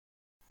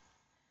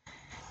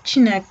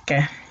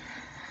Chineke.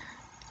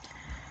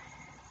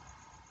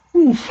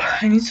 Oof,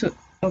 I need to.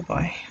 Oh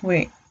boy,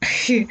 wait. I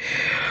feel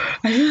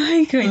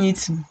like I need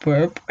to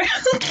burp.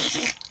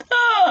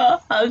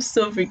 I'm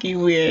so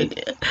freaking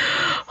weird.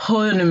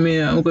 Hold on a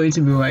minute, I'm going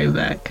to be right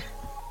back.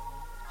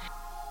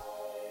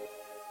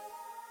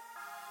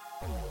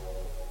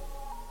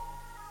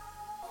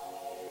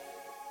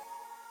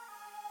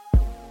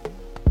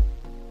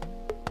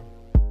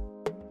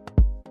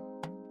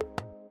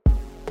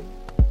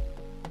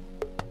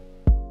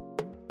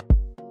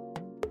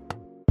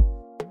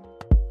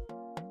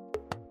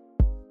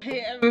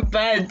 Hey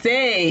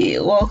everybody,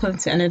 welcome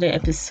to another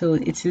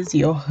episode. It is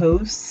your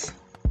host,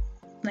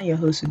 not your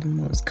host with the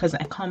most, because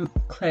I can't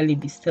clearly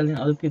be stealing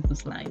other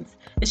people's lines.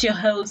 It's your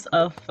host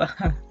of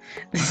the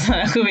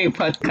Sanakube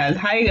podcast.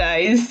 Hi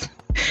guys,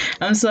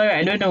 I'm sorry,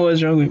 I don't know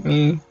what's wrong with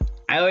me.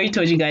 I already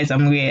told you guys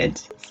I'm weird,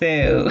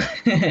 so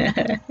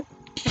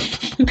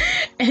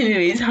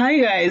anyways, hi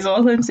guys,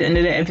 welcome to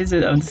another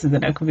episode of the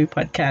Sanakube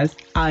podcast.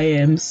 I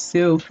am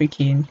so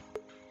freaking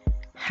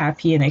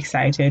happy and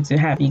excited to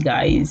have you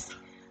guys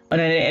on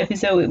another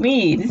episode with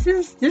me. This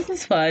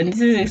is fun. This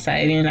is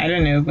exciting. I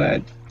don't know,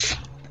 but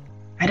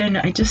I don't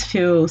know. I just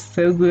feel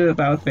so good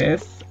about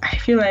this. I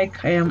feel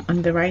like I am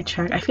on the right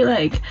track. I feel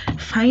like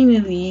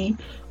finally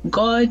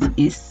God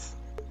is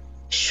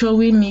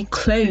showing me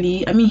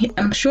clearly. I mean,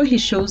 I'm sure He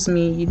shows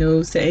me,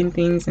 certain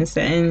things and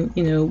certain,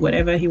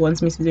 whatever He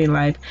wants me to do in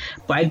life,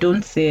 but I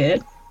don't see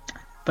it.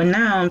 But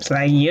now I'm just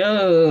like,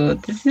 yo,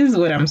 this is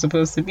what I'm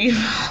supposed to be.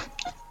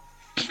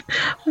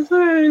 I'm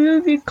sorry, I'm a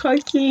little bit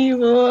cocky,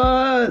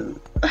 but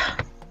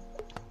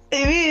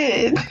I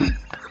mean,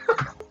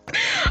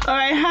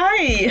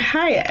 alright,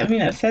 hi. I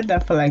mean, I've said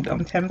that for like the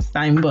 10th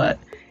time, but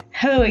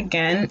hello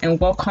again, and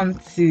welcome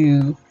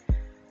to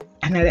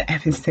another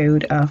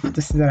episode of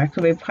the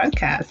Sanakube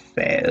podcast.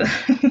 So,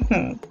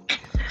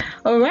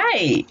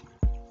 alright,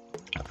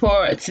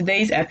 for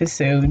today's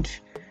episode,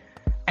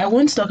 I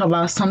want to talk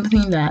about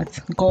something that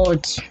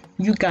God,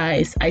 you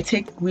guys, I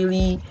take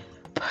really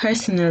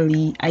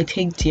personally, I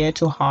take dear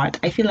to heart.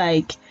 I feel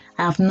like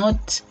I'm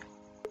not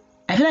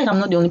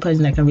the only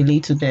person that can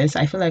relate to this.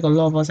 I feel like a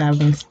lot of us have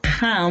been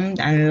scammed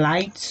and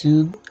lied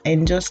to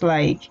and just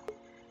like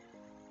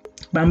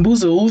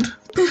bamboozled.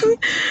 And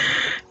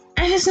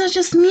it's not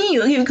just me,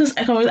 okay, because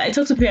I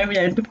talk to people every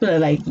day and people are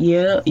like,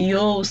 yeah,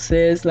 yo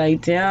sis,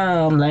 like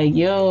damn, like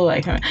yo, I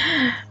can't,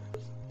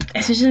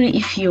 especially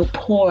if you're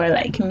poor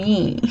like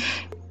me.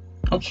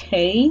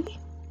 Okay,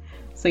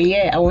 so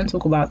yeah, I want to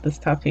talk about this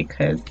topic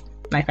because,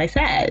 like I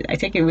said, I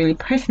take it really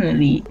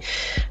personally.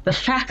 The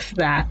fact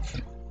that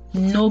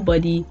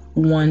nobody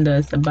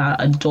wonders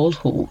about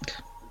adulthood.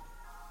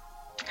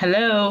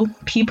 Hello,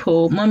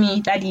 people,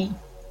 mommy, daddy,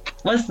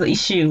 what's the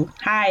issue?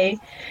 Hi,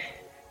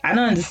 I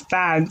don't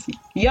understand.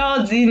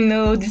 Y'all didn't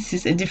know this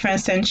is a different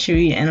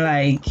century and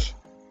like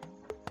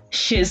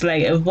shit's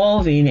like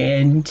evolving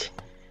and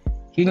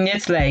you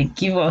need to like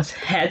give us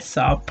heads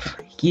up,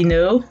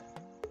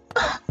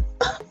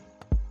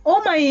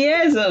 all my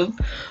years of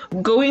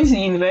going to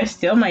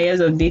university, all my years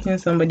of dating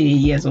somebody 8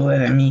 years older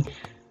than me.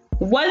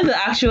 What the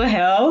actual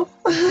hell?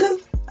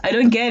 I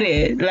don't get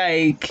it.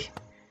 Like,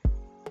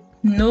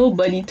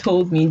 nobody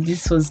told me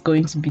this was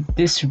going to be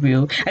this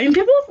real. I mean,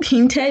 people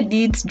hinted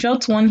it,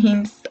 dropped one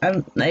hint.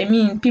 I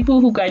mean, people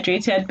who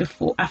graduated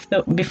before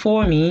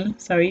me.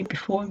 That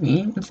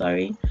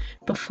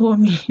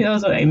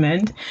was what I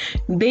meant.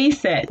 They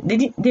said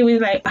they were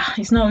like,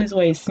 it's not always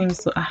what it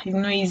seems. So it's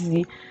not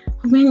easy.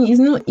 When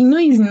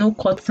it's no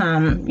cut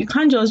time. You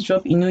can't just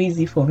drop no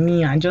easy for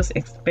me and just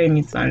expect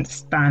me to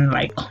understand.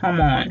 Like, come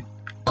on.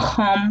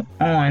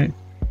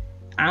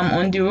 I'm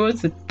on the road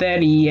to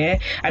 30, yeah.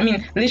 I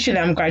mean, literally,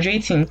 I'm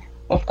graduating.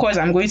 Of course,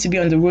 I'm going to be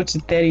on the road to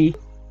 30,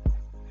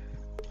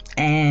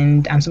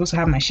 and I'm supposed to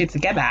have my shit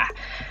together.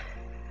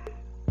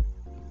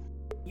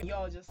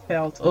 Y'all just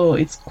felt, oh,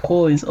 it's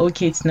cool, it's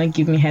okay to not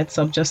give me heads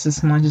up just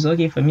as much. It's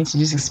okay for me to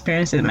just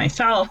experience it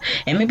myself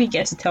and maybe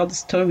get to tell the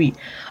story.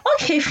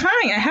 Okay, fine,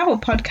 I have a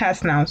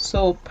podcast now,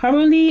 so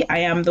probably I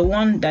am the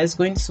one that's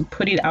going to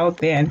put it out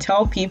there and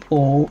tell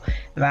people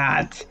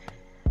that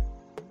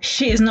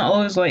shit is not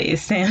always what it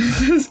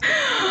seems.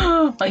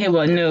 Okay,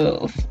 but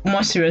no,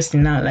 more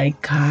seriously now,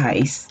 like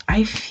guys,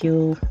 I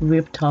feel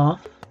ripped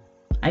off.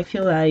 I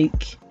feel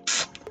like,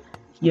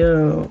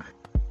 yo,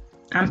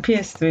 I'm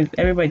pissed with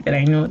everybody that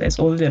I know that's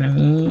older than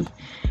me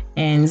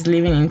and is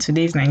living in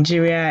today's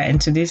Nigeria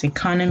and today's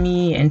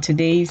economy and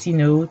today's,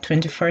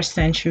 21st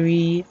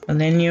century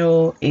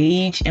millennial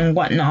age and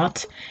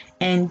whatnot,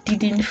 and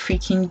didn't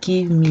freaking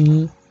give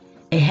me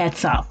a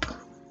heads up.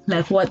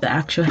 Like, what the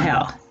actual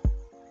hell?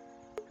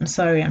 I'm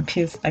sorry, I'm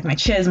pissed. Like, my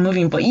chair is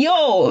moving, but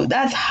yo,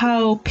 that's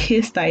how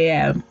pissed I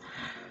am.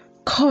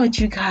 God,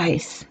 you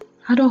guys,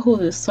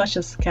 adulthood is such a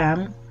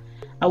scam.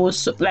 I was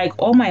so, like,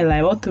 all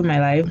through my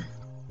life,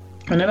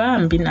 whenever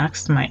I'm being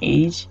asked my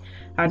age,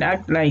 I'd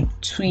act like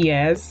 2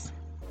 years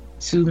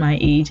to my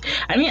age.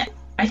 I mean,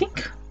 I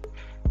think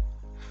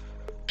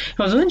it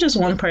was only just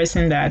one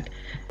person that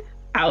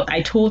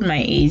I told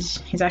my age.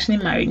 He's actually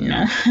married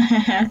now.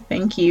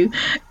 Thank you.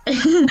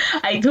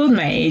 I told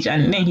my age,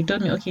 and then he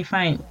told me, okay,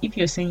 fine. If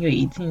you're saying you're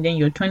 18, then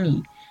you're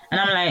 20. And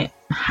I'm like,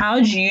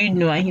 how do you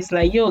know? And he's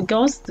like, yo,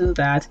 girls do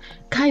that.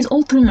 Guys,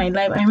 all through my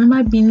life, I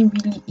remember being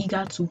really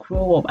eager to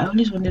grow up. I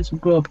always wanted to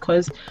grow up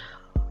because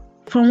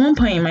from one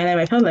point in my life,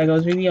 I felt like I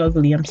was really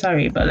ugly. I'm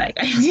sorry, but like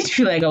I did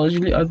feel like I was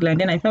really ugly.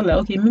 And then I felt like,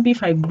 okay, maybe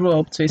if I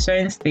grow up to a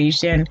certain stage,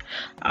 then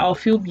I'll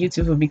feel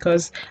beautiful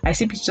because I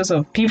see pictures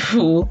of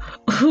people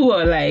who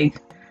are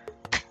like,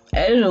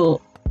 I don't know,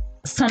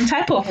 some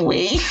type of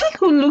way,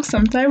 who look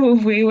some type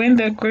of way when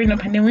they're growing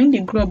up, and then when they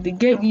grow up, they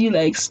get really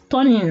like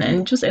stunning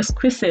and just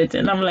exquisite.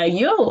 And I'm like,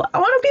 yo, I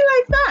want to be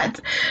like that.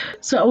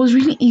 So I was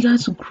really eager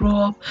to grow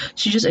up,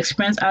 to just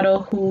experience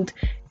adulthood.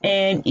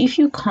 And if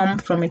you come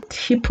from a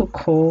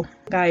typical,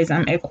 guys,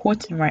 I'm air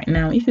quoting right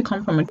now, if you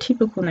come from a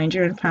typical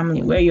Nigerian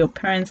family where your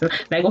parents are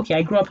like, okay,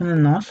 I grew up in the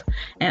north,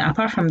 and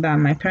apart from that,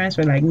 my parents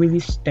were like really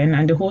stern,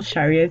 and the whole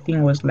Sharia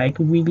thing was like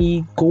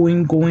really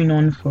going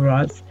on for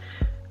us.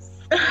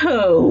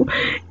 So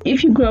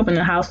if you grew up in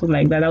a household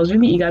like that, I was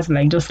really eager to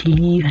like just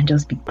leave and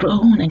just be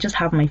grown and just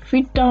have my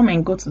freedom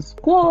and go to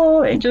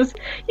school and just,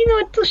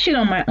 do shit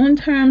on my own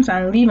terms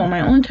and leave on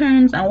my own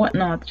terms and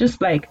whatnot.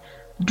 Just like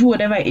do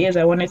whatever it is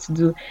I wanted to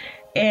do.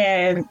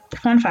 And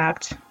fun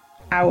fact,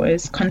 I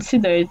was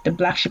considered the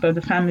black sheep of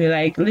the family.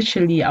 Like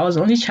literally, I was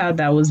the only child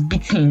that was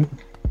beaten.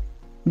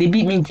 They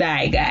beat me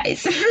die,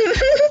 guys.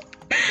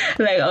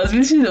 Like I was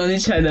literally the only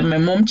child that my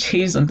mom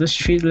chased on the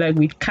street, like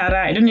with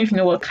kara. I don't know if you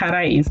know what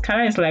kara is.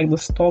 Kara is like the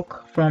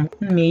stalk from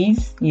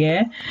maize,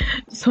 yeah.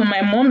 So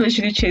my mom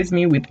literally chased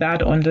me with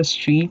that on the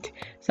street.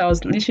 So I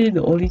was literally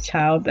the only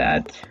child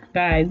that,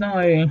 guys, don't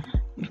worry,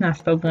 if not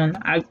stubborn,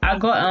 I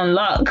got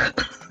unlocked.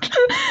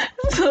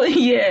 So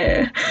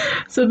yeah.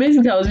 So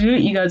basically I was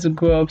really eager to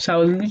grow up. So I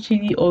was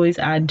literally always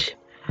add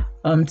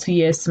 2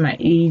 years to my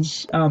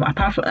age.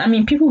 Apart from, I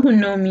mean, people who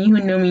know me,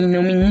 know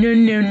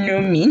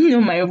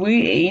my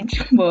real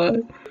age,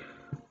 but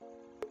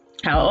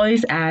I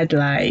always add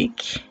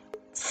like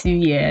 2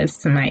 years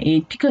to my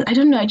age because I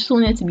don't know, I just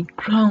wanted to be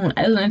grown.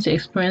 I just wanted to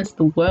experience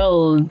the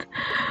world.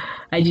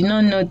 I did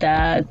not know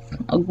that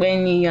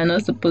Ogbeni, you're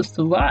not supposed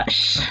to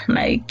rush.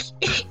 Like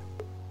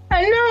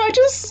I know, I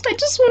just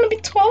want to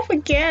be 12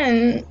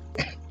 again.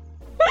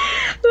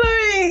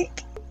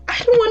 Like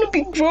I don't want to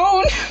be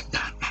grown.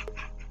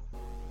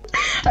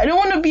 I don't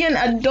want to be an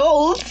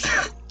adult.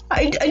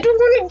 I don't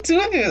want to do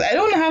this. I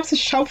don't want to have to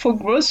shop for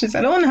groceries.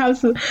 I don't want to have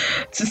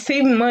to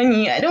save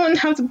money. I don't want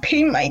to have to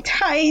pay my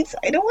tithes.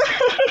 I don't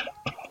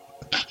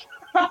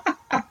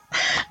want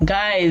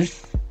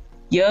Guys,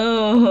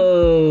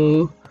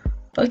 yo.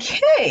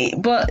 Okay,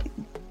 but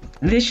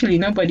literally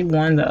nobody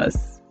warned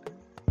us.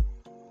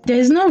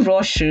 There's no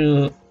rush.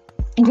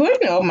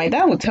 Growing up, my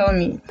dad would tell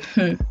me,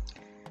 there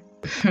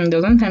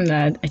was one time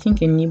that I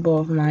think a neighbor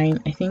of mine,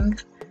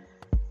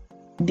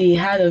 they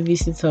had a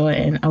visitor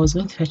and I was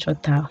going to fetch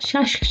water.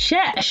 I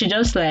should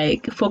just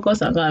like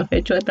focus on going to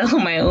fetch water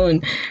on my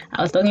own.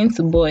 I was talking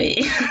to boy.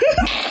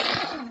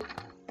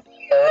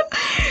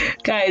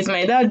 Guys,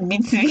 my dad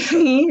beat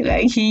me.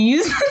 Like he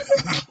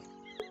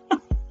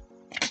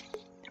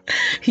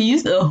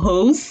used a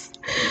hose.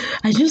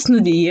 I just know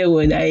the year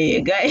word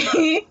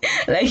guy.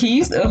 Like he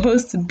used a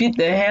hose to beat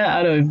the hell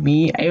out of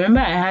me. I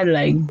remember I had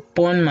like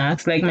burn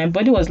marks. Like my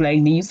body was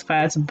like they used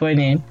fire to burn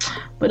it.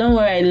 But don't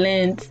worry, I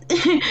learned.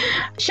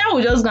 Sha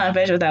would just go and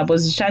fetch water, but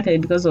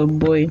distracted because of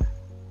boy.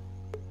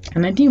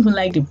 And I didn't even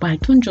like the boy. I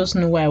don't just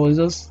know why I was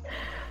just,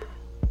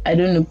 I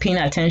don't know, paying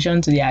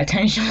attention to the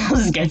attention I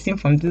was getting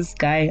from this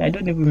guy. I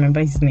don't even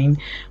remember his name.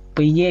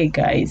 But yeah,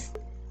 guys,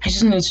 I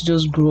just wanted to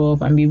just grow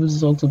up and be able to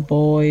talk to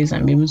boys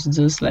and be able to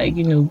just like,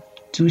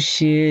 do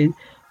shit,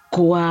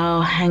 go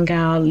out, hang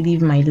out,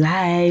 live my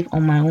life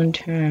on my own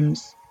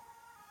terms.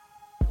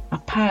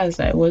 Apart,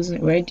 I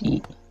wasn't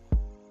ready.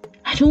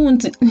 I don't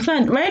want to, in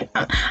fact, right,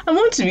 I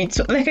want to be,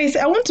 like I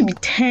said, I want to be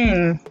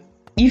 10.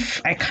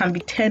 If I can be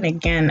 10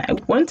 again, I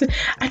don't want to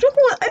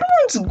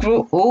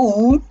grow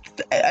old.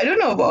 I don't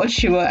know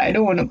about you, but I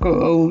don't want to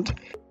grow old.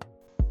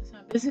 So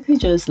I'm basically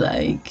just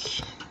like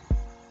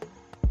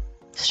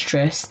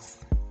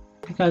stressed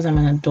because I'm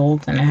an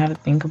adult and I have to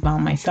think about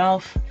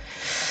myself.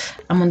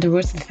 I'm on the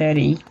road to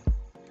 30.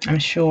 I'm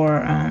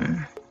sure,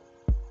 I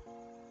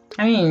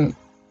mean,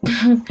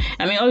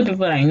 all the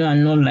people I know are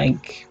not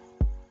like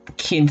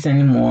kids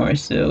anymore,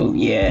 so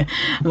yeah.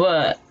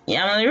 But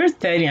yeah, I'm on the road to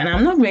 30 and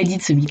I'm not ready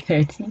to be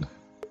 30.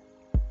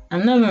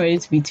 I'm not even ready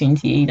to be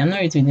 28. I'm not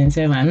ready to be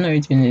 27. I'm not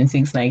ready to be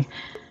 26. Like,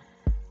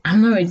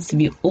 I'm not ready to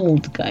be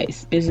old,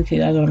 guys. Basically,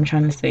 that's what I'm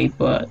trying to say.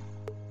 But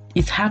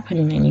it's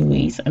happening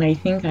anyways, and I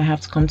think I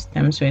have to come to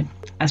terms with,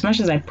 as much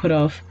as I put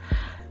off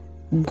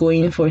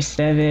going for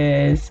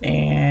service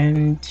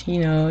and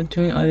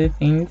doing other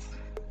things,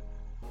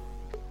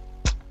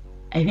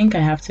 I think I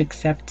have to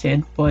accept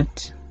it.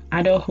 But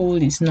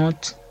adulthood is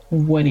not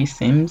what it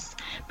seems,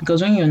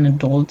 because when you're an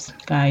adult,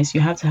 guys,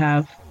 you have to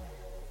have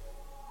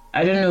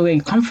I don't know where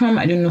you come from.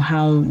 I don't know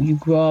how you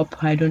grew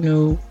up. I don't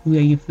know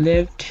where you've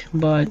lived.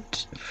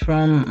 But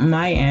from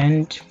my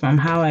end, from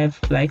how I've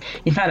like,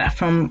 in fact,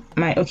 from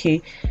my,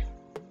 okay,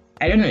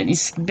 I don't know.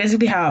 It's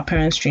basically how our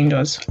parents trained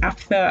us.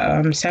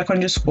 After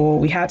secondary school,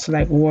 we had to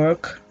like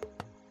work.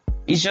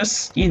 It's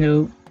just,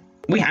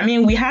 we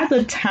had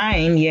the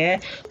time, yeah.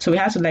 So we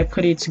had to like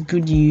put it to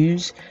good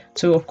use.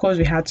 So of course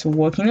we had to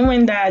work.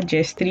 When that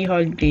just 3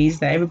 holidays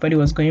that everybody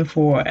was going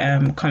for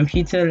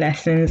computer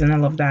lessons and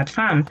all of that,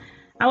 fam,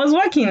 I was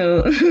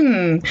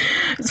working.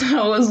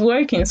 So I was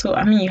working. So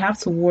you have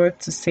to work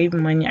to save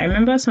money. I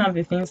remember some of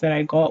the things that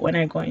I got when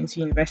I got into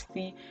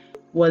university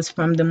was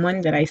from the money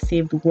that I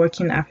saved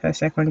working after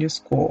secondary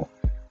school.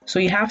 So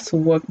you have to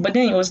work. But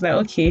then it was like,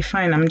 okay,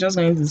 fine, I'm just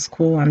going to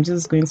school. I'm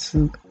just going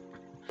to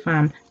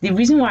farm. The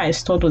reason why I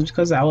stalled was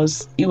because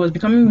it was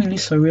becoming really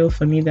surreal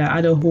for me that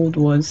adulthood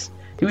was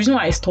the reason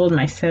why I stalled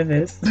my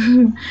service.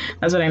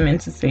 That's what I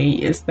meant to say,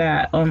 is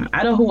that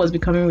adulthood was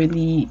becoming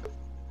really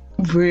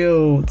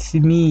real to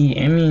me.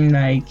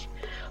 Like,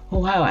 oh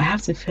wow, I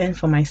have to fend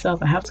for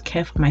myself, I have to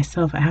care for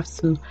myself, I have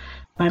to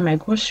buy my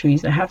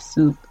groceries, I have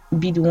to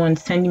be the one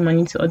sending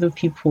money to other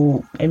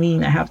people. I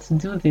have to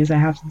do this, I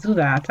have to do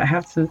that, I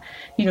have to,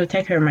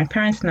 take care of my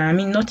parents now.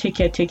 Not take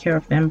care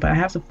of them, but I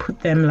have to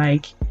put them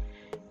like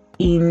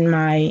in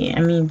my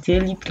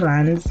daily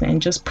plans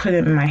and just put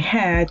them in my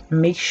head,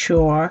 make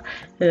sure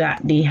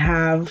that they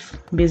have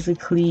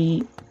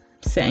basically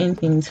certain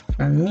things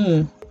from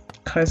me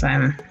because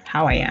I'm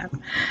how I am.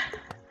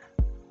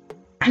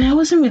 And I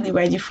wasn't really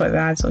ready for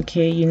that,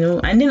 okay,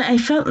 and then I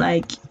felt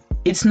like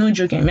it's no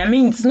joking.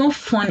 It's not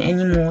fun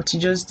anymore to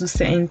just do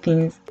certain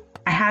things.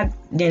 I had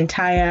the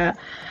entire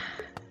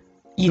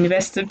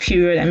university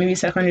period and maybe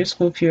secondary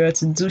school period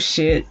to do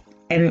shit.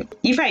 And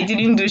if I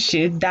didn't do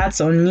shit,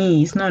 that's on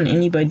me. It's not on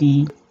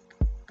anybody.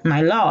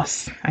 My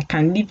loss. I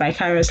can live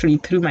vicariously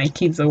through my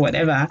kids or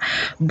whatever.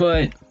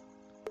 But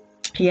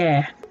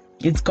yeah,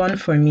 it's gone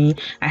for me.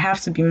 I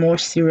have to be more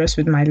serious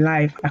with my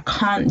life. I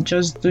can't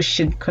just do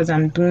shit because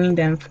I'm doing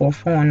them for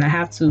fun. I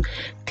have to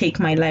take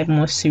my life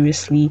more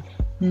seriously.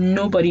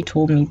 Nobody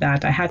told me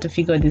that. I had to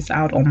figure this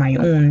out on my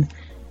own.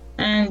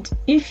 And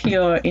if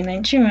you're a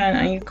Nigerian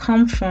and you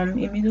come from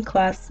a middle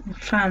class,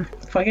 fam,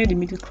 forget the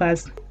middle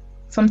class,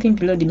 something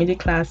below the middle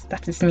class,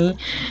 that is me,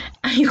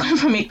 and you come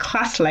from a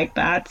class like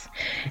that,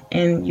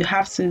 and you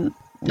have to,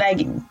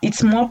 like,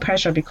 it's more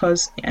pressure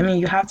because,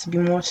 you have to be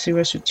more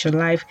serious with your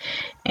life.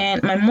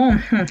 And my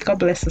mom, God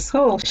bless her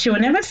soul, she will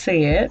never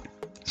say it.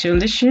 She'll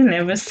literally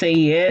never say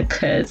it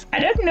because, I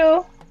don't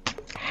know.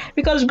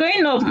 Because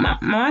growing up,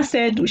 mama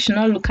said we should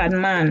not look at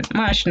man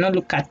should not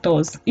look at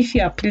us. If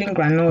you are peeling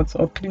granules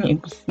or peeling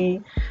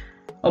egusi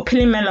or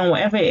peeling melon,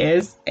 whatever it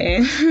is,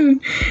 and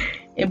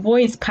a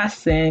boy is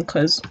passing,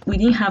 because we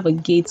didn't have a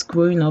gate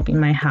growing up in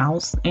my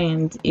house,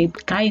 and a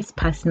guy is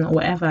passing or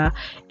whatever,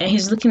 and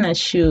he's looking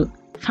at you,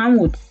 fam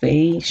would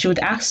say, she would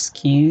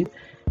ask you,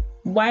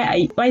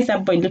 why is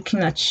that boy looking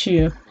at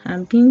you?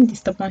 And being the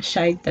stubborn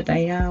shy that I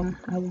am,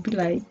 I would be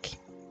like,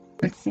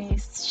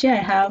 see, I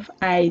have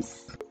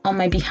eyes on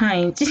my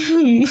behind.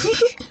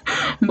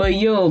 but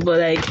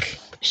like,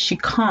 she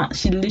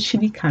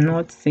literally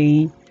cannot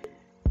say,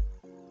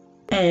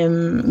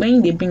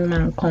 when they bring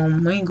man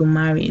come, when you go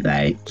marry,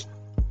 like,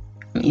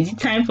 is it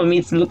time for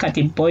me to look at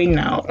a boy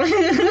now?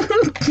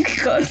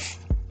 Because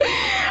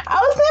I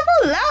was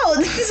never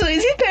allowed. So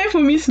is it time for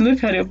me to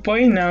look at a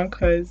boy now?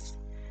 Because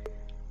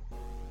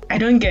I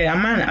don't get it.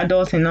 I'm an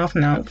adult enough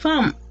now.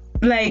 Fam,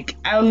 like,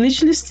 I'll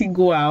literally still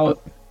go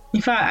out.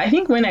 In fact, I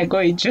think when I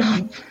got a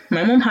job,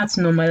 my mom had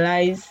to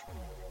normalize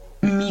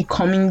me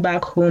coming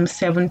back home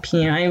 7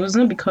 p.m. And it was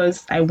not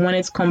because I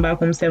wanted to come back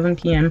home 7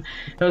 p.m.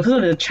 It was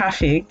because of the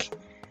traffic.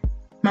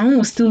 My mom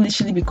would still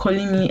literally be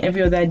calling me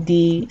every other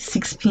day,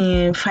 6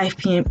 p.m., 5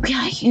 p.m. Where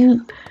are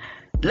you?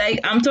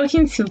 Like, I'm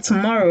talking till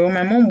tomorrow.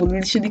 My mom would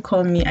literally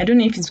call me. I don't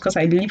know if it's because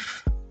I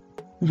live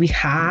with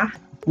her.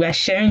 We're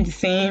sharing the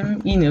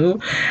same,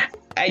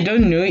 I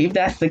don't know if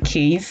that's the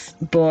case.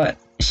 But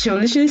she'll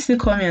literally still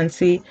call me and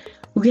say,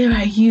 where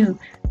are you?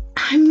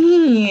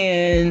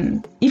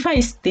 If I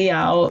stay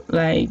out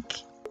like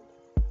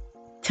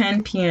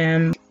 10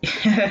 p.m.,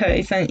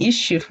 it's an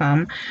issue,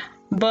 fam.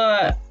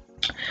 But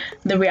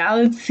the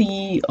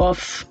reality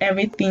of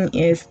everything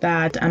is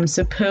that I'm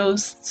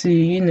supposed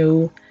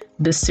to,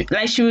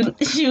 like she would,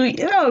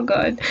 oh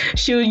God,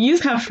 she would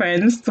use her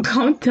friends to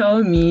come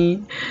tell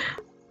me.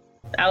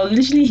 I would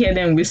literally hear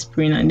them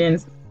whispering, and then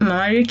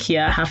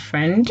Marikia, her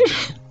friend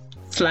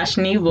 /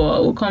 neighbor,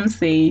 will come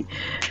say,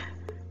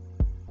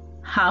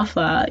 how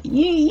far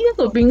you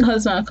go bring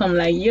husband and come,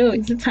 like, yo,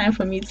 is it time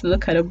for me to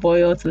look at a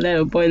boy or to let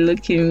a boy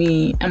look at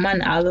me? Am I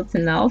an adult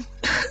enough?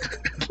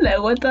 Like,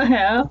 what the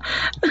hell?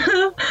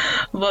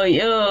 But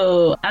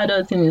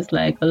adulting is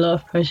like a lot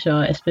of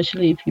pressure,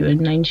 especially if you're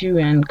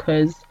Nigerian,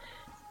 because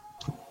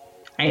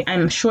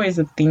I'm sure it's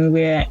a thing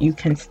where you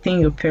can stay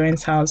in your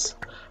parents' house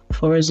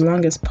for as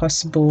long as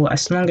possible,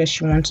 as long as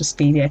you want to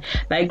stay there.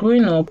 Like,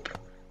 growing up,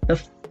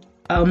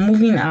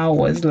 moving out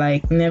was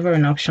like never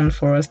an option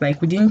for us.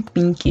 Like, we didn't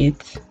think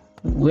it.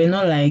 we're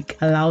not like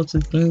allowed to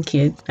think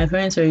it. My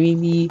parents were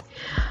really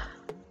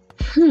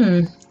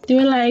they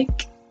were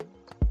like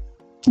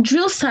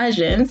drill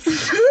sergeants.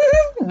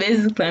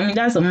 Basically, I mean,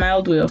 that's a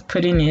mild way of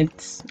putting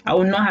it. I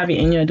would not have it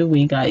any other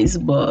way, guys,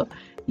 but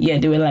yeah,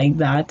 they were like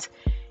that.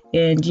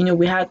 And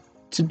we had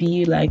to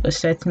be like a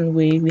certain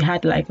way, we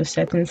had like a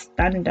certain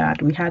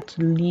standard we had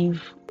to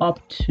live up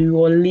to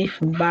or live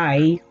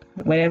by,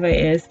 whatever it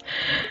is.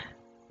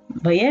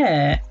 But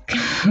yeah,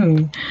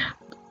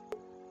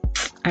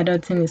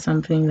 adulting is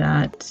something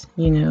that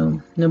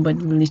nobody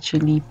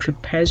literally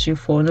prepares you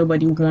for.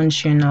 Nobody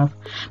wants you enough.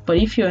 But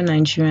if you're a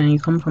Nigerian, you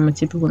come from a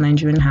typical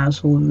Nigerian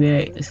household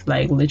where it's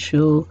like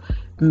literal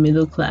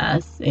middle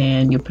class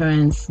and your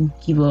parents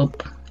give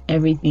up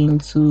everything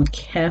to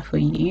care for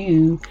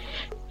you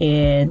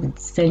and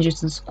send you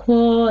to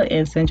school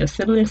and send your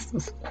siblings to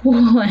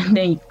school, and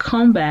then you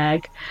come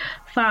back,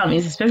 fam,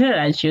 it's especially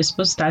that you're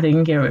supposed to start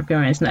taking care of your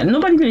parents. Now,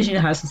 nobody literally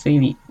has to say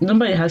it.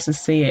 Nobody has to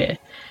say it.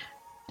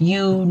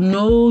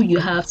 You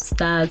have to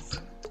start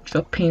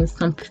dropping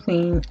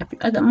something every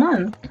other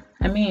month.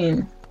 I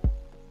mean,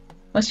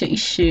 what's your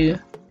issue?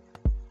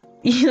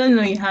 You don't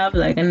know you have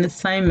like an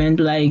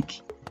assignment,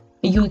 like,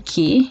 are you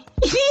okay?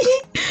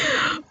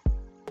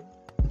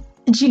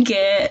 You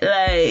get,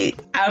 like,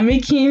 I'm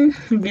making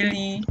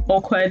really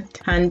awkward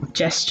hand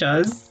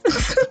gestures,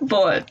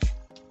 but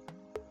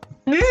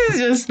this is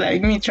just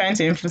like me trying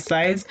to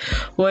emphasize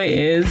what it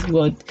is.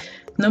 But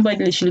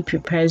nobody literally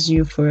prepares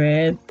you for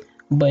it,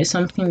 but it's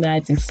something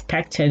that's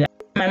expected.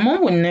 My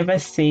mom would never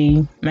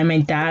say, my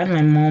dad,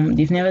 my mom,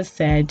 they've never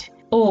said,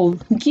 oh,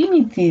 give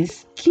me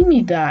this, give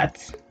me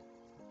that.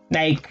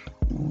 Like,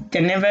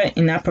 they're never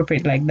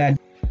inappropriate like that.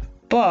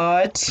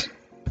 But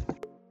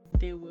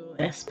they will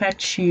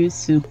expect you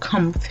to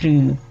come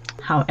through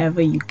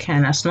however you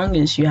can, as long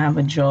as you have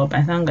a job,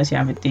 as long as you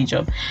have a day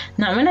job.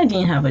 Now, when I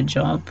didn't have a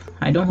job,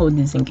 I don't hold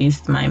this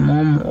against my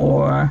mom,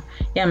 or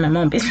my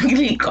mom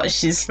basically, because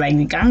she's like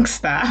the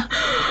gangster.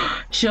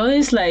 She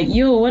always like,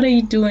 yo, what are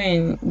you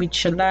doing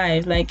with your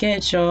life? Like, get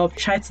a job,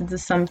 try to do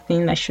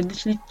something. I should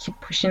literally keep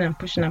pushing and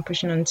pushing and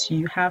pushing until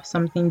you have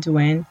something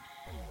doing.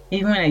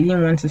 Even when I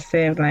didn't want to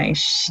serve, like,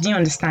 she didn't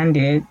understand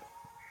it.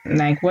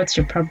 Like, what's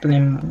your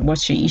problem?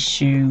 What's your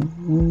issue?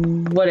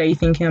 What are you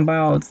thinking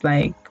about?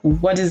 Like,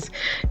 what is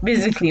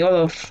basically all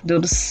of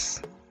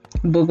those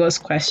bogus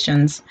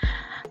questions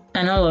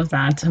and all of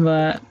that.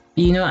 But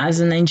as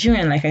a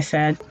Nigerian, like I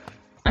said,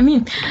 I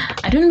mean,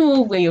 I don't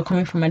know where you're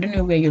coming from, I don't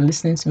know where you're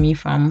listening to me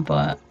from,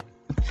 but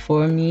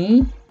for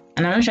me,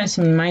 and I'm not trying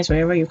to minimize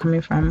wherever you're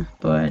coming from,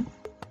 but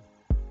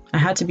I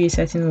had to be a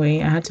certain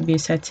way. I had to be a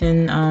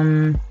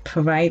certain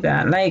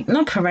provider. Like,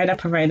 not provider,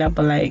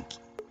 but like,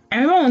 I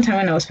remember one time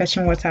when I was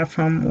fetching water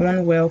from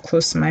one well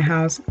close to my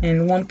house,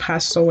 and one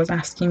pastor was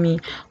asking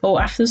me, oh,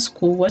 after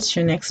school, what's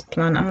your next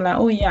plan? I'm like,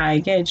 oh yeah, I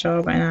get a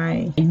job and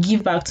I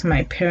give back to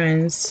my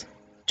parents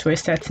to a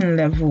certain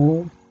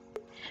level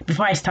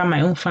before I start my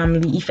own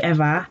family, if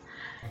ever.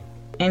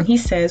 And he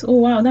says, oh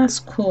wow, that's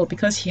cool,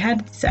 because he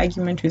had this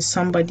argument with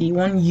somebody,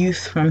 one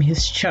youth from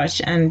his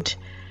church, and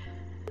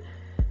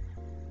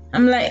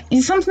I'm like,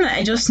 it's something that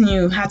I just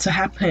knew had to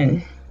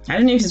happen. I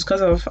don't know if it's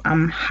because of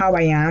how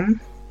I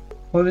am,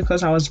 or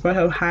because I was brought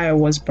up how I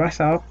was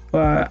brought up,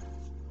 but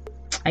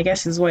I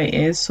guess it's what it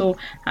is. So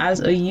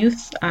as a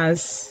youth,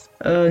 as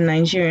a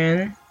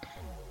Nigerian,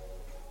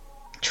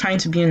 trying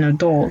to be an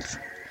adult,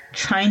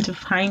 trying to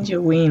find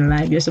your way in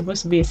life, you're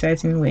supposed to be a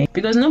certain way,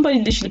 because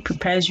nobody literally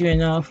prepares you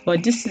enough.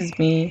 But this is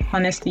me.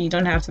 Honestly, you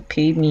don't have to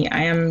pay me.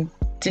 I am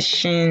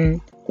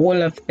dishing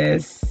all of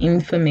this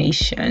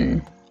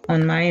information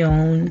on my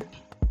own.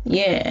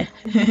 Yeah.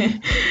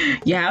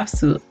 You have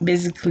to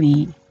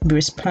basically be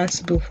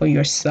responsible for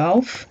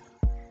yourself,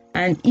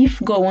 and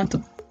if God want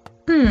to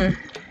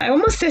I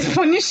almost said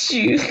punish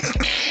you.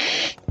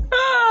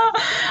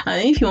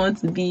 And if you want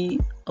to be,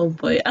 oh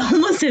boy, I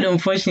almost said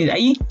unfortunate. Are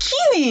you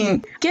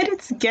kidding? Get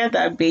it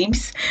together,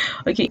 babes.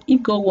 Okay,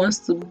 if God wants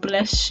to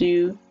bless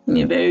you in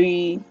a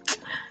very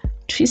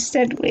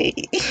twisted way,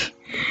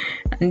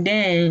 and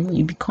then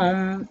you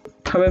become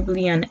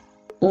probably an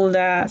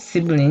older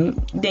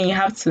sibling, then you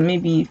have to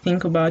maybe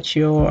think about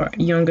your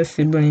younger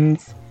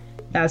siblings.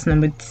 That's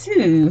number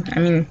two. I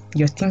mean,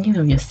 you're thinking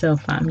of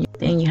yourself, fam.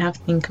 Then you have to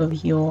think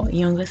of your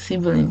younger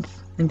siblings,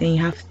 and then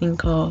you have to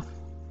think of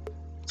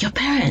your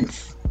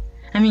parents.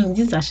 I mean,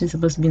 this is actually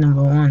supposed to be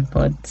number one,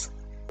 but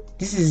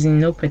this is in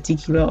no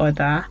particular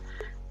order.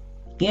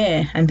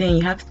 Yeah, and then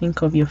you have to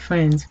think of your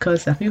friends,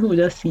 because some people will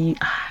just see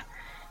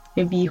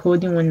maybe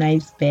holding one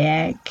nice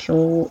bag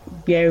or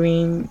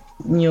wearing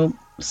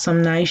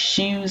some nice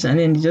shoes, and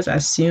then they just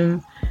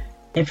assume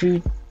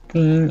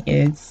everything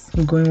is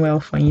going well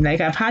for you. Like,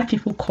 I've had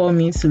people call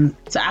me to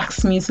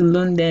ask me to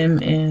loan them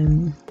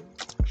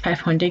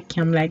 500k.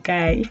 I'm like,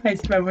 guy, if I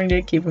see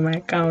 500k from my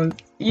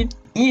account, you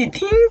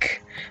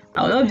think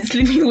I'll not be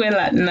sleeping well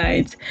at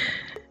night?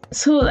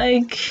 So,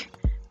 like,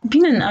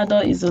 being an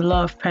adult is a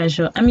lot of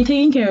pressure. I mean,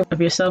 taking care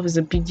of yourself is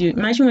a big deal.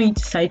 Imagine when you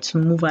decide to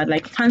move out.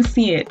 Like,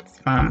 fancy it,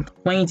 fam.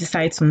 When you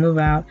decide to move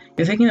out,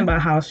 you're thinking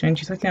about house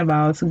rent, you're talking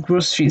about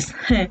groceries.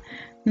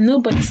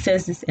 Nobody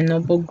says this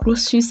enough, but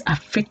groceries are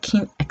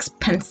freaking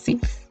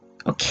expensive.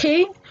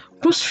 Okay?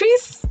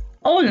 Groceries?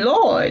 Oh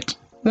Lord.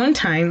 One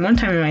time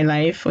in my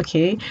life,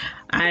 okay,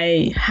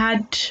 I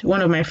had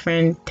one of my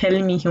friends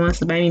telling me he wants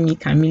to buy me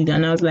Camilo,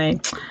 and I was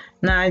like,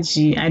 nah,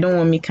 G, I don't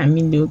want me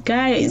Camilo.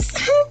 Guys,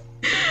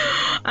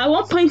 at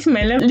one point in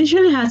my life, I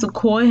literally had to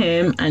call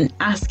him and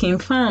ask him,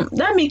 fam,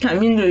 that me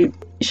Camilo,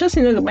 it's just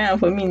you know to buy it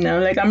for me now.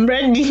 Like, I'm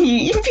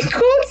ready.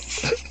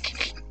 Because,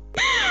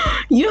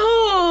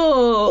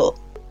 yo,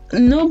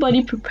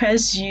 nobody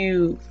prepares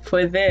you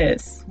for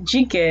this.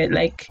 Jigget,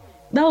 like,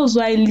 that was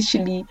why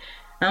literally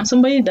I'm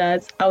somebody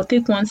that I'll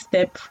take one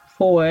step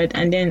forward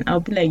and then I'll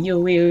be like, yo,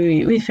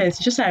 wait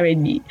first, just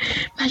already.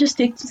 I just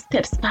take 2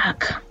 steps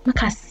back. Make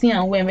her see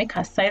and wear, make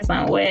her size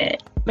and wear.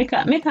 Make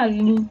her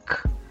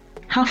look.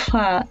 How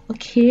far?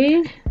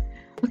 Okay.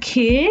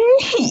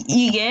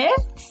 You get?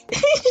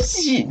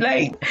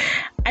 Like,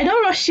 I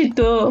don't rush it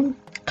though.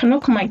 I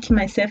cannot come and kill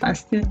myself and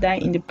still die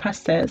in the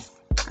process.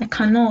 I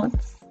cannot.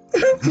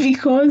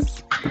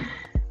 Because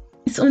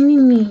it's only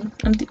me.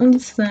 I'm the only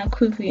Susan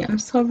Akuvi. I'm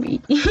sorry.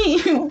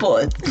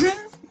 But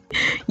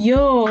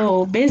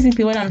yo,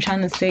 basically what I'm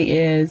trying to say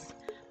is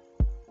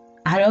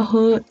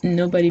adulthood,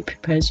 nobody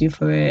prepares you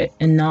for it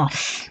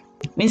enough.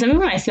 I mean, some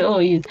people might say,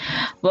 oh,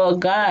 but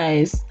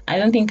guys, I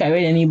don't think I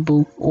read any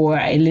book or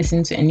I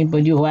listened to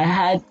anybody or I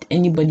had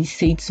anybody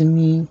say to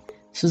me,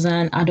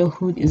 Suzanne,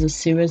 adulthood is a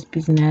serious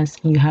business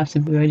and you have to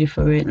be ready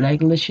for it.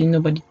 Like, literally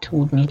nobody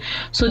told me.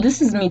 So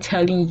this is me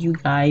telling you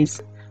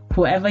guys,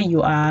 whoever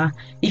you are,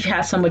 if you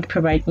have somebody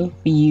providing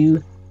for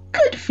you,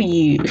 good for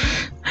you.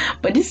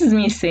 But this is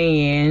me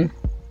saying,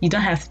 you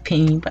don't have to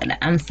pay me, but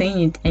I'm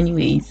saying it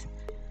anyways.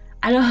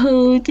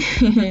 Adulthood,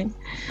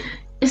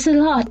 it's a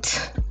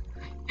lot.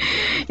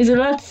 It's a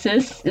lot,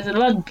 sis. It's a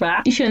lot,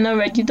 bruh. If you're not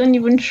ready, don't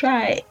even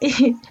try.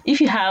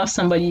 If you have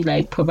somebody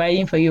like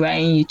providing for you,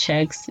 writing you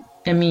checks,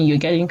 I mean, you're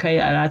getting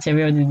credit alert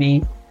every other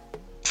day.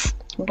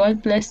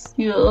 God bless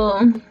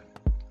you.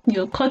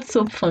 You're cut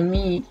soap for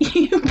me.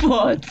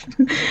 But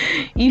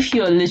if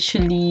you're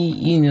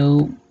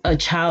literally, a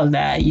child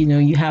that,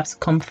 you have to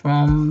come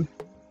from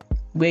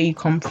where you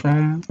come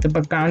from, the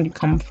background you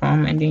come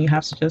from, and then you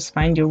have to just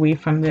find your way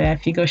from there,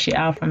 figure shit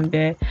out from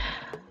there.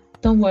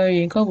 Don't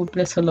worry, God will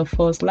bless all of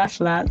us. Last.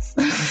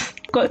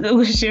 God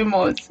will shame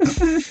us.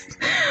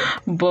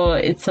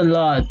 But it's a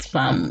lot,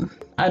 fam.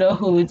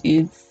 Adulthood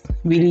is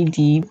really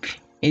deep.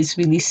 It's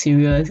really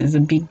serious. It's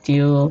a big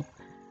deal.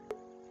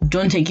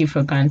 Don't take it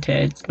for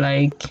granted.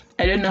 Like,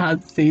 I don't know how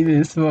to say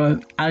this,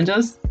 but I'm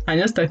just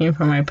talking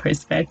from my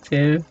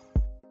perspective.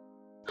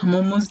 I'm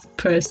almost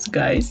depressed,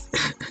 guys.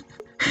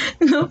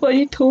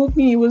 Nobody told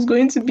me it was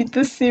going to be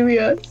this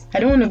serious. I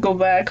don't want to go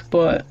back,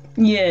 but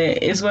yeah,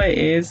 it's what it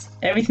is.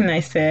 Everything I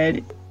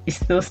said, it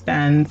still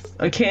stands,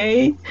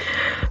 okay?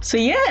 So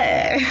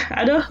yeah,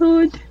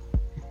 adulthood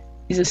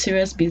is a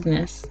serious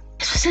business.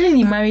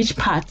 Especially the marriage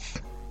part.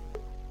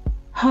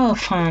 Oh,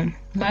 fam.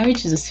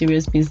 Marriage is a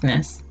serious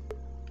business.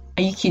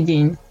 Are you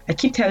kidding? I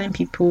keep telling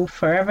people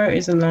forever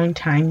is a long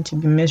time to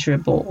be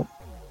miserable.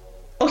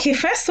 Okay,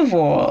 first of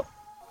all,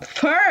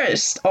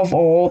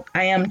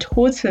 I am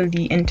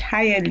totally,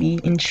 entirely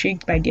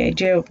intrigued by the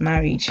idea of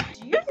marriage.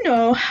 Do you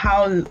know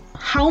how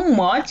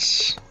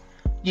much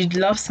you'd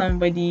love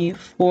somebody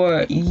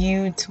for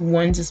you to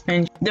want to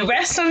spend the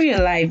rest of your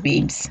life,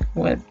 babes,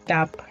 with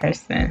that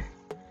person?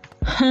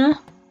 Huh?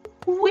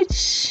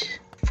 Which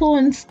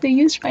fonts they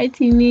use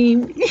writing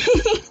name?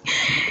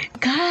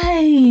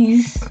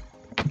 Guys,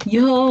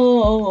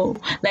 yo,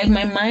 like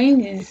my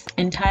mind is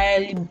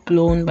entirely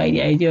blown by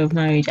the idea of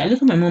marriage. I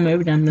look at my mom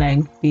every day, I'm like,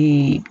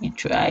 babe, you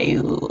try.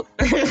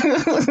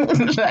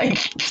 Like,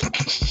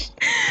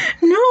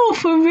 no,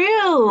 for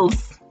real.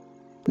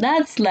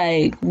 That's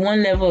like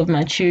one level of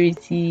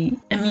maturity.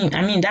 I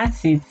mean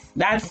that's it.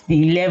 That's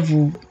the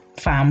level,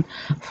 fam,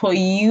 for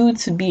you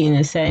to be in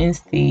a certain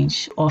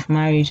stage of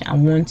marriage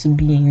and want to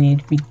be in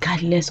it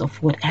regardless of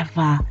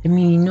whatever. I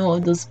mean, all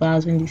those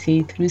vows when they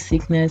say through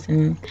sickness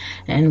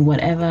and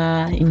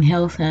whatever, in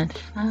health, and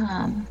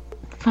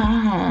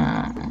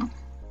fam.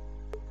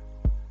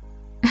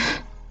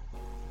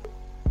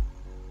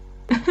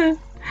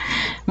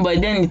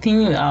 But then the thing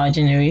with our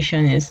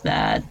generation is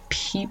that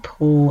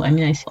people,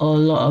 I see a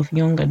lot of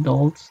young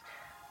adults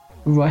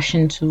rush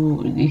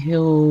into the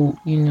whole,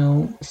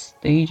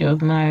 stage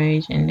of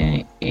marriage, and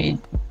then it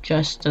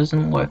just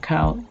doesn't work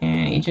out,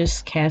 and it just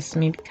scares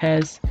me,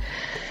 because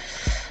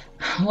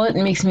what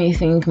makes me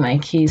think my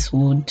case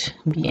would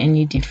be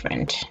any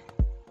different?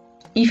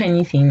 If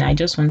anything, I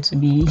just want to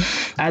be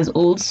as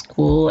old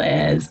school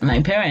as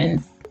my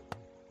parents.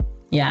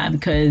 Yeah,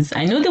 because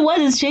I know the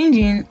world is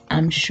changing.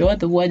 I'm sure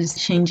the world is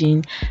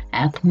changing.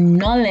 I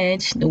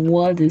acknowledge the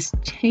world is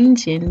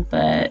changing,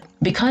 but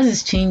because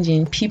it's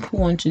changing, people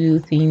want to do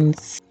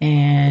things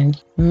and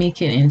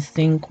make it in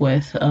sync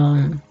with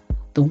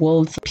the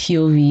world's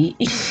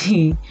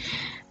POV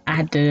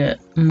at the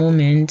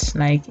moment,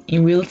 like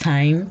in real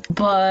time.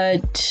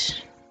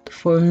 But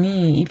for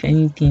me, if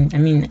anything,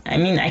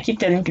 I keep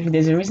telling people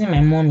there's a reason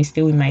my mom is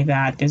still with my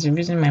dad. There's a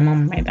reason my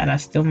mom and my dad are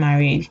still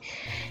married.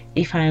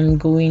 If I'm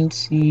going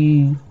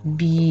to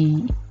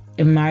be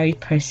a married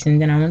person,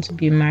 then I want to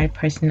be a married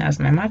person as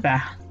my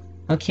mother.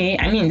 Okay,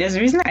 there's a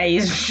reason I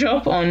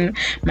drop on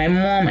my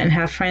mom and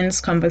her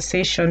friends'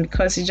 conversation,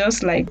 because it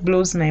just like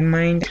blows my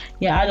mind.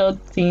 Yeah, adult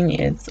thing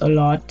is a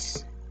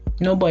lot.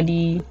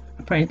 Nobody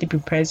apparently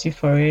prepares you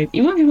for it.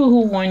 Even people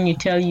who warn you,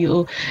 tell you,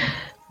 oh,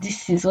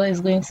 this is what it's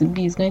going to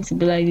be. It's going to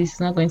be like this. It's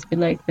not going to be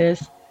like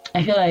this.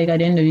 I feel like at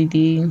the end of the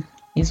day,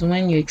 it's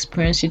when you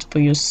experience it for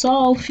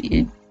yourself.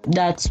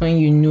 That's when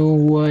you know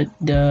what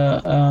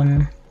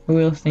the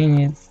real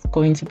thing is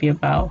going to be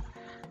about.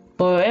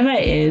 But whatever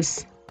it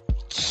is,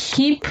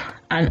 keep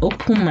an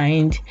open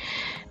mind,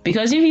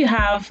 because if you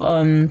have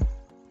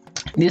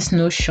this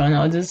notion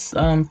or this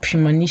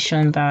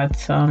premonition that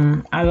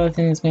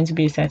adulting is going to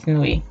be a certain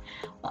way,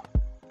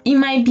 it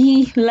might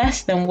be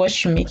less than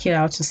what you make it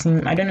out to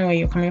seem. I don't know where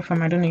you're coming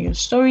from. I don't know your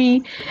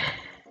story.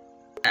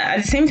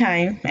 At the same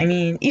time,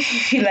 if you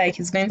feel like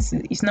it's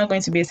not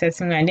going to be a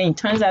certain way, and then it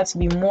turns out to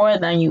be more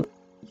than you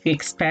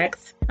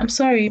expect, I'm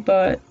sorry,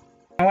 but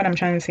what I'm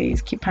trying to say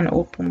is keep an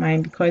open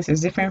mind, because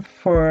it's different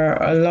for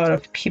a lot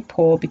of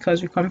people,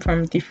 because we come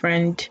from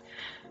different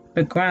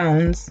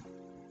backgrounds.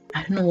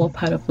 I don't know what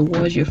part of the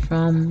world you're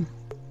from.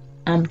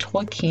 I'm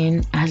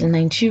talking as a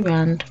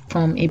Nigerian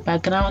from a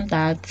background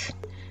that,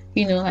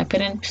 my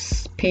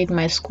parents paid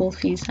my school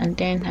fees, and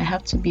then I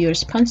have to be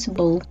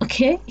responsible,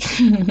 okay?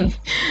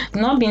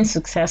 Not being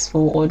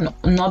successful or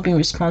not being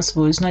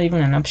responsible is not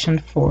even an option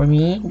for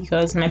me,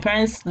 because my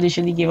parents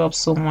literally gave up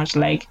so much.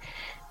 Like,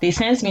 they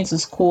sent me to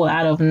school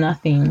out of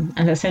nothing,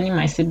 and they're sending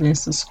my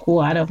siblings to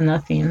school out of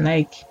nothing.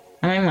 Like,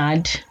 am I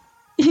mad?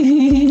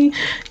 Do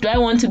I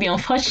want to be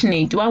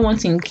unfortunate? Do I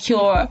want to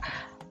incur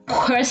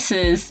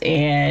curses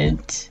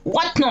and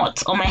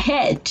whatnot on my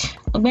head?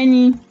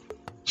 Ogbeni,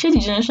 the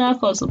generational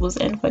curse supposed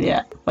to end for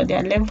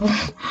their level.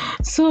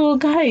 So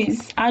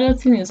guys,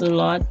 adulting is a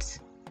lot.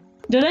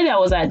 The other day I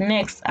was at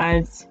Next,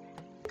 and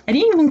I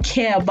didn't even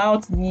care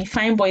about the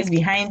fine boys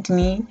behind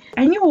me.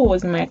 I knew what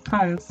was in my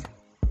account,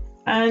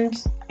 and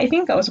I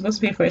think I was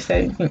supposed to pay for a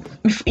certain thing.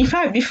 In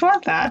fact, before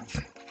that,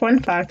 fun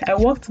fact, I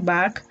walked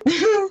back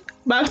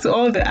to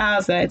all the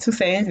hours that I took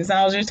sentences, and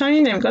I was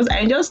returning them because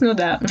I just know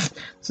that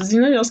Susie,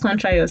 just can't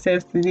try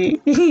yourself today.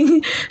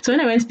 So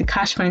when I went to the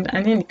cash point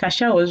and then the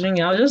cashier was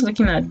ringing, I was just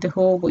looking at the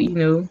whole,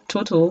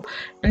 total.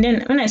 And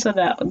then when I saw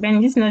that,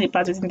 Ben, this is not the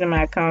part into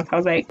my account, I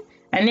was like,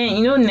 and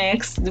then,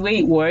 Next, the way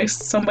it works,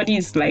 somebody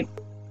is like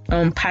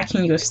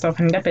packing your stuff,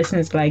 and that person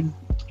is like,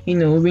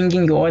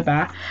 ringing your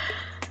order.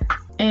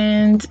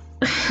 And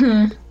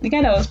the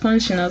guy that was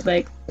punching, I was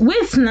like,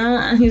 wait now,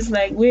 and he's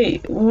like,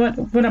 wait, what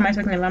am I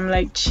talking about? I'm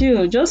like,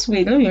 chill, just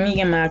wait, no, me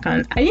get my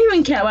account. I didn't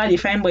even care about the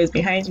fine boys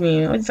behind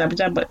me, all these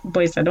Abuja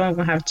boys that don't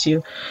even have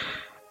chill.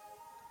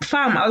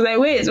 Fam, I was like,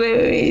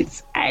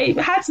 wait. I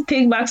had to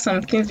take back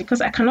some things because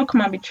I cannot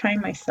come and be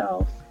trying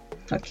myself.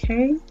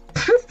 Okay?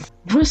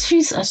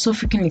 Groceries are so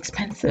freaking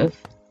expensive.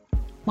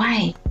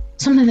 Why?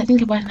 Sometimes I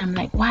think about it and I'm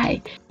like,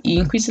 why? It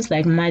increases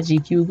like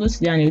magic. You go to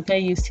them and they'll tell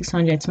you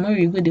 600. Tomorrow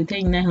you go, they'll tell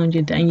you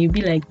 900. And you'll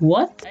be like,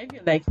 what? I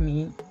feel like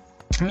me,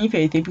 if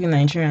you're a typical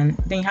Nigerian,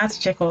 then you have to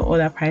check out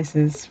other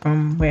prices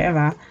from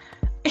wherever.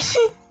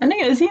 And then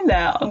you're seeing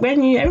that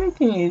when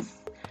everything is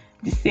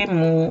the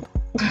same.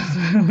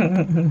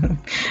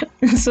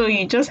 So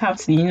you just have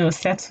to,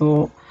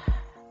 settle.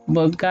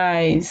 But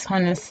guys,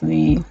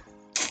 honestly,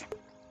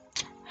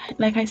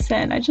 like I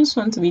said, I just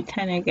want to be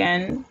 10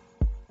 again.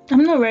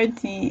 I'm not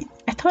ready.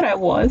 I thought I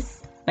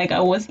was. Like,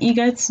 I was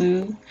eager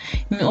to,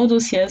 all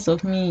those years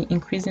of me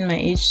increasing my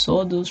age to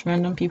all those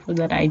random people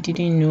that I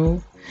didn't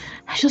know.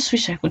 I just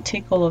wish I could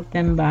take all of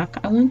them back.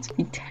 I want to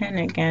be 10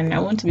 again. I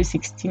want to be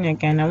 16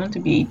 again. I want to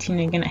be 18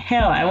 again.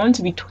 Hell, I want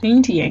to be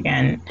 20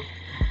 again.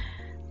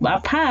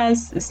 But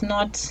past, it's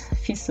not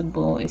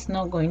feasible. It's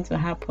not going to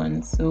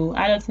happen. So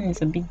adulting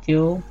is a big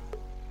deal.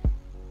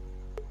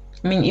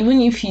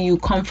 Even if you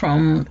come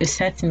from a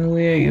setting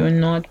where you're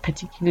not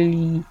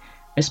particularly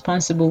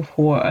responsible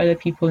for other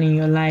people in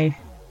your life,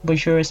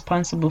 but you're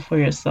responsible for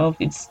yourself,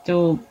 it's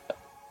still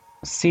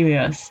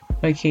serious,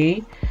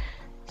 okay?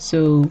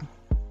 So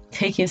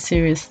take it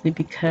seriously,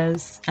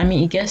 because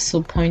it gets to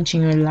a point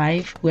in your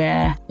life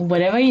where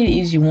whatever it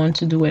is you want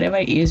to do, whatever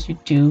it is you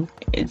do,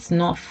 it's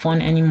not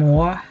fun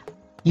anymore.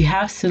 You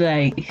have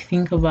to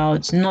think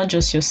about not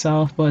just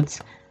yourself, but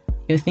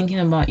you're thinking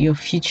about your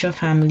future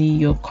family,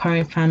 your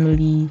current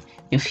family,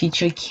 your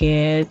future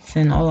kids,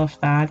 and all of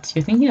that.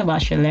 You're thinking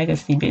about your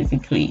legacy,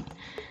 basically.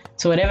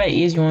 So whatever it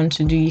is you want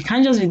to do, you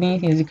can't just be doing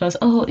things because,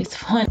 it's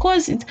fun. Of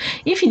course,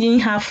 if you didn't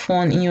have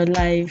fun in your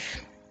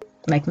life,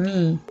 like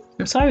me,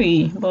 I'm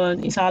sorry, but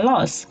it's our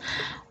loss.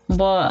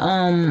 But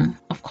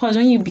of course,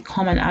 when you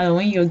become an adult,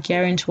 when you're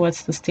gearing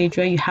towards the stage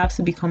where you have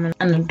to become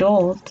an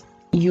adult,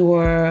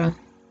 you're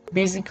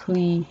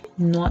basically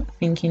not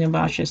thinking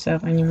about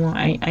yourself anymore.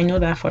 I know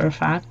that for a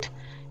fact.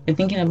 You're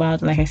thinking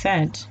about, like I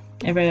said,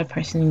 every other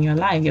person in your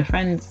life, your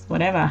friends,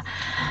 whatever.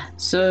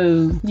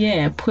 So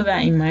yeah, put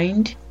that in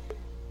mind.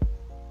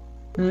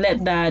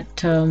 let that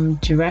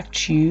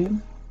direct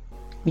you,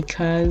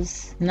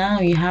 because now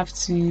you have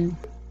to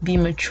be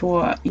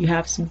mature, you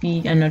have to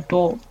be an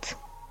adult.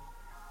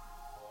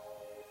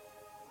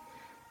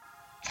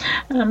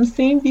 And I'm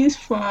saying this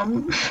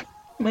from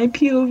my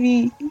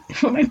POV,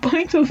 from my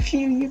point of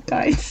view, you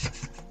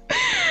guys.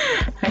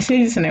 I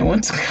say this and I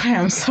want to cry.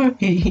 I'm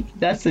sorry.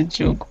 That's a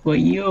joke. But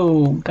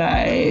yo,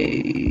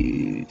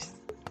 guys.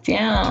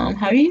 Damn.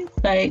 Have you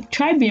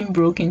tried being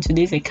broke in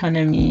today's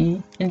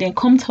economy and then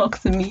come talk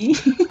to me?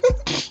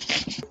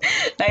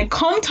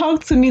 Come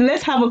talk to me.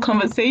 Let's have a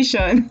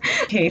conversation.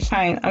 Okay,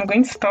 fine. I'm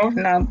going to stop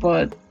now,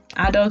 but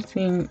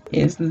adulting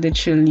is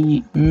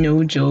literally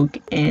no joke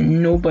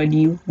and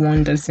nobody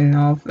wonders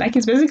enough.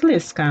 It's basically a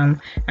scam.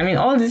 I mean,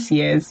 all these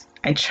years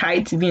I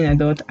tried to be an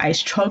adult. I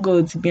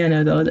struggled to be an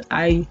adult.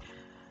 I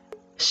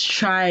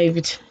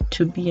strived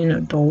to be an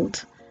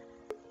adult.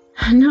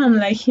 And now I'm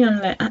like,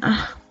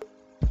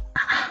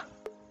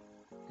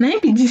 now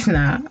be this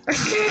now.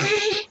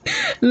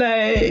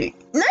 Now be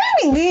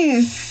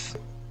this.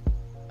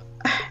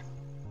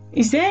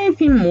 Is there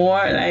anything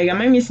more?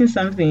 Am I missing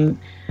something?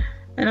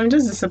 And I'm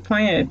just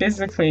disappointed,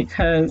 basically,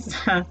 because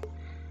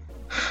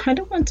I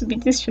don't want to be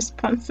this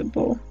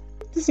responsible.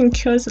 This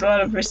incurs a lot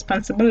of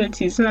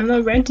responsibilities, and I'm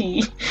not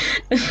ready.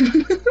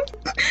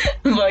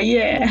 But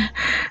yeah,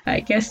 I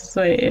guess that's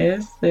what it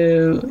is.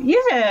 So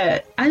yeah,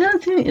 I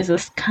don't think it's a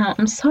scam.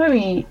 I'm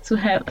sorry to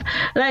have,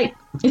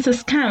 it's a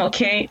scam,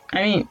 okay?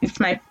 I mean, it's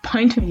my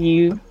point of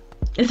view.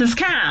 It's a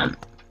scam.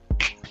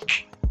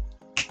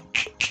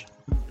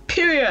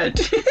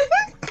 Period.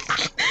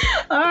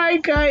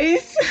 Alright,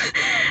 guys.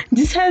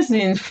 This has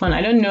been fun.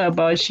 I don't know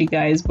about you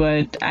guys,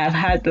 but I've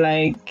had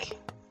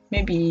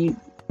maybe,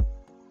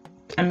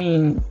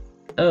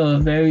 a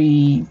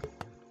very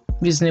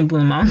reasonable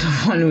amount of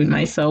fun with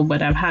myself,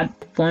 but I've had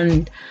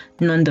fun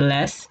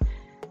nonetheless.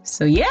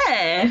 So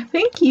yeah,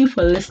 thank you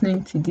for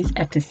listening to this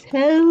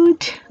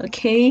episode.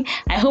 Okay,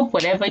 I hope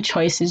whatever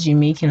choices you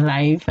make in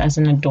life as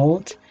an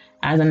adult,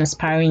 as an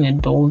aspiring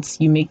adult,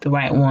 you make the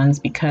right ones,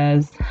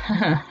 because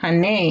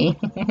honey,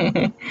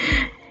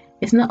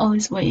 it's not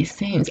always what it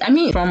seems. I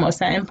mean, from a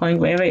certain point,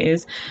 wherever it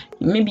is,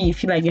 maybe you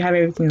feel like you have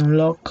everything on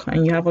lock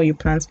and you have all your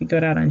plans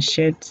figured out and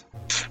shit,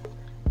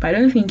 but I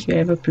don't think you're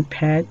ever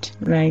prepared.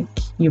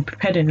 You're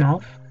prepared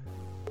enough.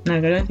 I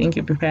don't think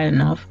you're prepared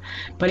enough.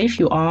 But if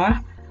you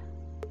are,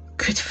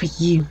 good for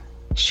you.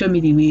 Show me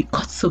the way.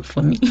 Cut soap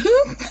for me.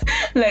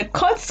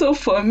 Cut soap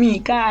for me,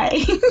 guy.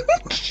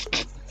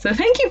 So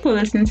thank you for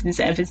listening to this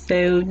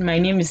episode. My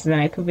name is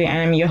Susanna Kobe and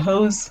I'm your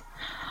host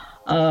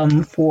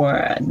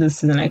for the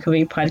Susanna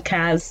Kobe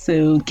podcast.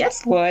 So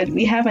guess what?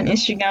 We have an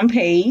Instagram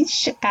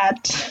page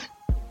at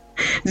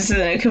the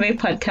Susanna Kobe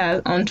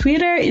podcast. On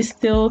Twitter is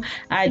still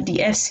at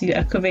the SU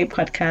Kobe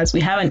podcast.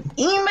 We have an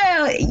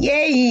email.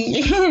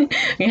 Yay!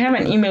 We have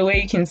an email where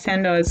you can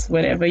send us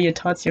whatever your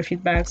thoughts, your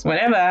feedbacks,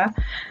 whatever,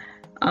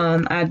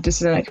 at the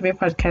Susanna Kobe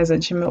podcast at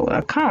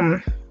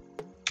gmail.com.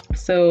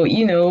 So,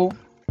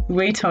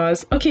 rate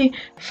us. Okay,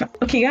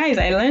 guys,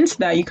 I learned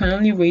that you can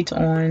only rate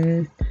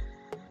on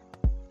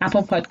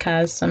Apple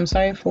Podcasts. I'm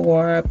sorry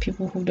for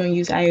people who don't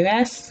use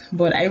iOS,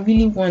 but I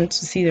really want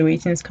to see the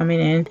ratings coming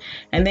in,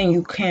 and then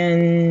you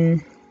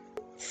can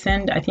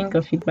send, a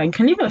feedback. You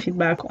can leave a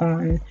feedback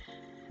on,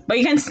 but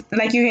you can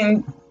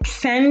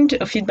send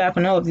a feedback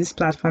on all of these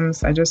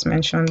platforms I just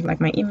mentioned,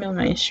 my email,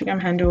 my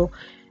Instagram handle,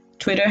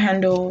 Twitter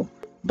handle,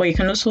 but you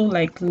can also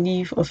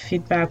leave a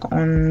feedback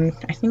on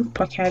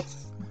Pocket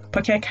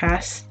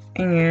Cast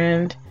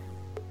and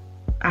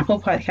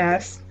Apple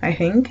Podcasts, I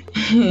think.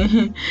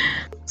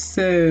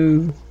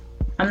 So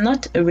I'm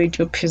not a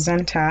radio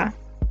presenter.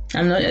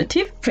 I'm not a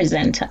TV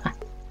presenter.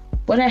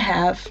 What I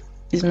have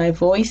is my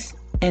voice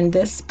and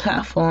this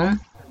platform,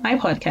 my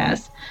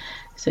podcast.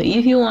 So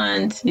if you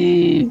want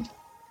to,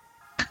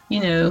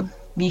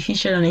 be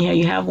featured on here,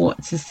 you have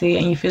what to say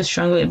and you feel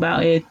strongly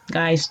about it,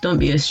 guys, don't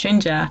be a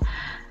stranger.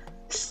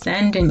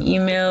 Send an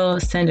email,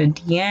 send a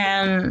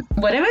DM,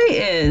 whatever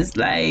it is.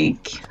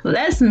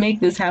 Let's make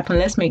this happen.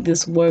 Let's make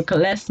this work.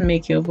 Let's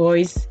make your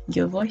voices.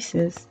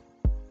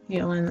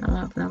 You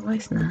want my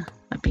voice now?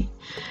 Happy.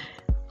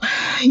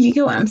 You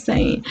get what I'm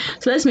saying?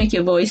 So let's make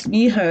your voice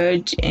be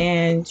heard,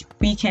 and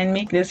we can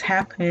make this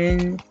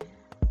happen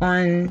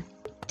on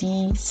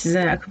the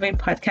Susanna Kobe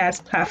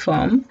podcast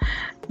platform.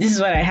 This is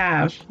what I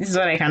have. This is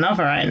what I can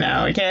offer right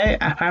now, okay?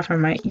 Apart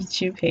from my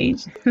YouTube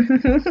page.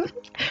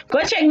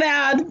 Go check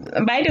that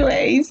out. By the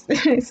way,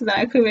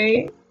 Susanna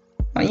Kobe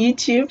on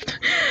YouTube.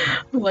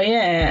 But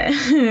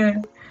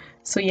yeah.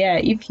 So yeah,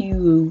 if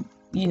you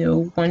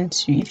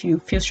if you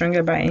feel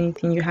stronger about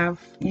anything, you have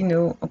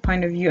a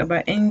point of view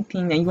about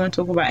anything and you want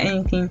to talk about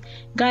anything,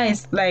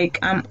 guys,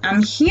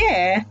 I'm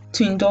here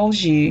to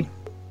indulge you,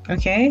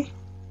 okay?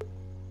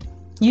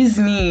 Use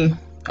me,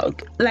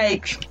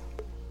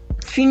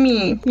 see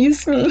me,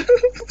 use me.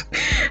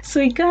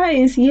 So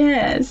guys,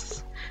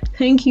 yes,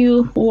 thank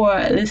you for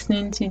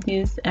listening to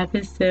this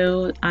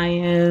episode. I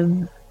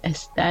am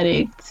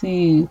ecstatic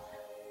to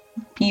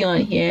be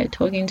on here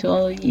talking to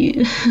all of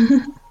you.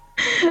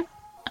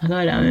 I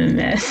God, I'm a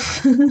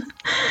mess.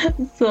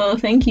 So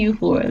thank you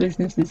for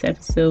listening to this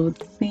episode.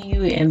 See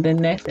you in the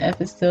next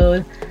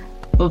episode.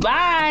 Bye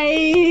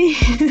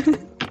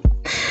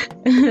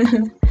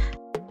bye.